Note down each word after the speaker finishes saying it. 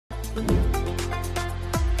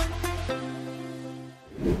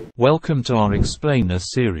Welcome to our Explainer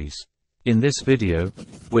series. In this video,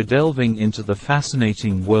 we're delving into the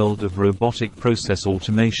fascinating world of robotic process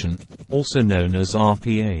automation, also known as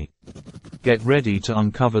RPA. Get ready to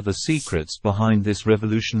uncover the secrets behind this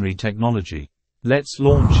revolutionary technology. Let's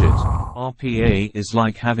launch it. RPA is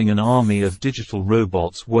like having an army of digital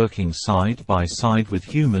robots working side by side with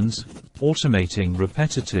humans, automating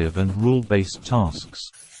repetitive and rule-based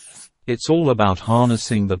tasks. It's all about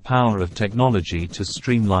harnessing the power of technology to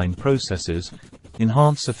streamline processes,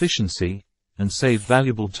 enhance efficiency, and save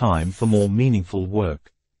valuable time for more meaningful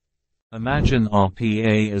work. Imagine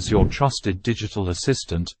RPA as your trusted digital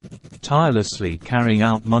assistant, tirelessly carrying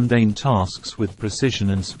out mundane tasks with precision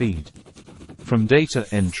and speed. From data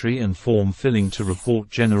entry and form filling to report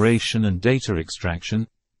generation and data extraction,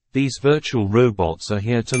 these virtual robots are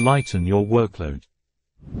here to lighten your workload.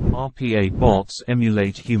 RPA bots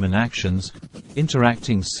emulate human actions,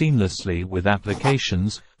 interacting seamlessly with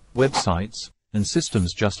applications, websites, and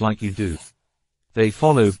systems just like you do. They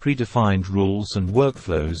follow predefined rules and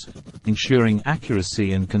workflows, ensuring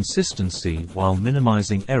accuracy and consistency while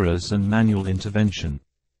minimizing errors and manual intervention.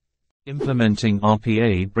 Implementing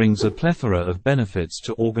RPA brings a plethora of benefits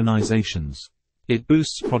to organizations. It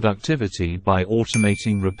boosts productivity by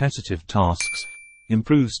automating repetitive tasks,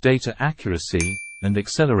 improves data accuracy, and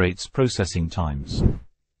accelerates processing times.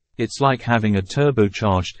 It's like having a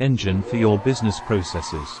turbocharged engine for your business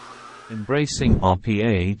processes. Embracing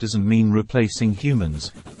RPA doesn't mean replacing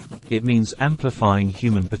humans. It means amplifying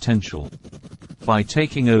human potential. By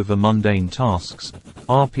taking over mundane tasks,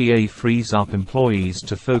 RPA frees up employees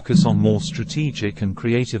to focus on more strategic and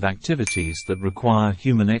creative activities that require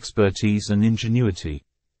human expertise and ingenuity.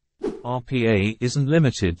 RPA isn't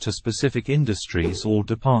limited to specific industries or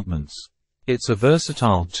departments. It's a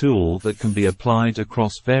versatile tool that can be applied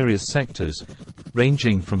across various sectors,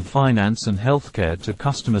 ranging from finance and healthcare to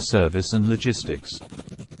customer service and logistics.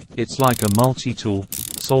 It's like a multi-tool,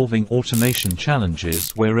 solving automation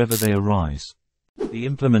challenges wherever they arise. The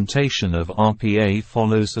implementation of RPA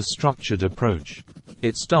follows a structured approach.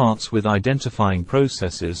 It starts with identifying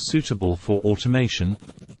processes suitable for automation,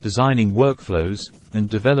 designing workflows, and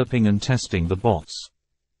developing and testing the bots.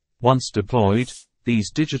 Once deployed,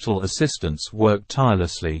 these digital assistants work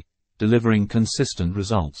tirelessly, delivering consistent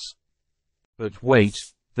results. But wait,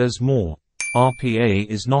 there's more. RPA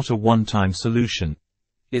is not a one-time solution.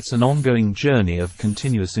 It's an ongoing journey of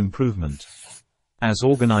continuous improvement. As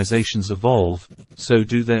organizations evolve, so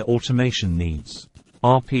do their automation needs.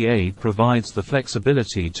 RPA provides the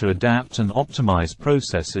flexibility to adapt and optimize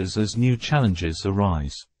processes as new challenges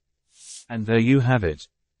arise. And there you have it.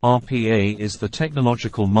 RPA is the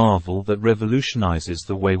technological marvel that revolutionizes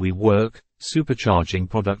the way we work, supercharging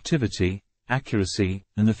productivity, accuracy,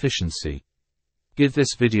 and efficiency. Give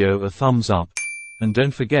this video a thumbs up, and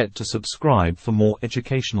don't forget to subscribe for more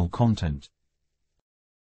educational content.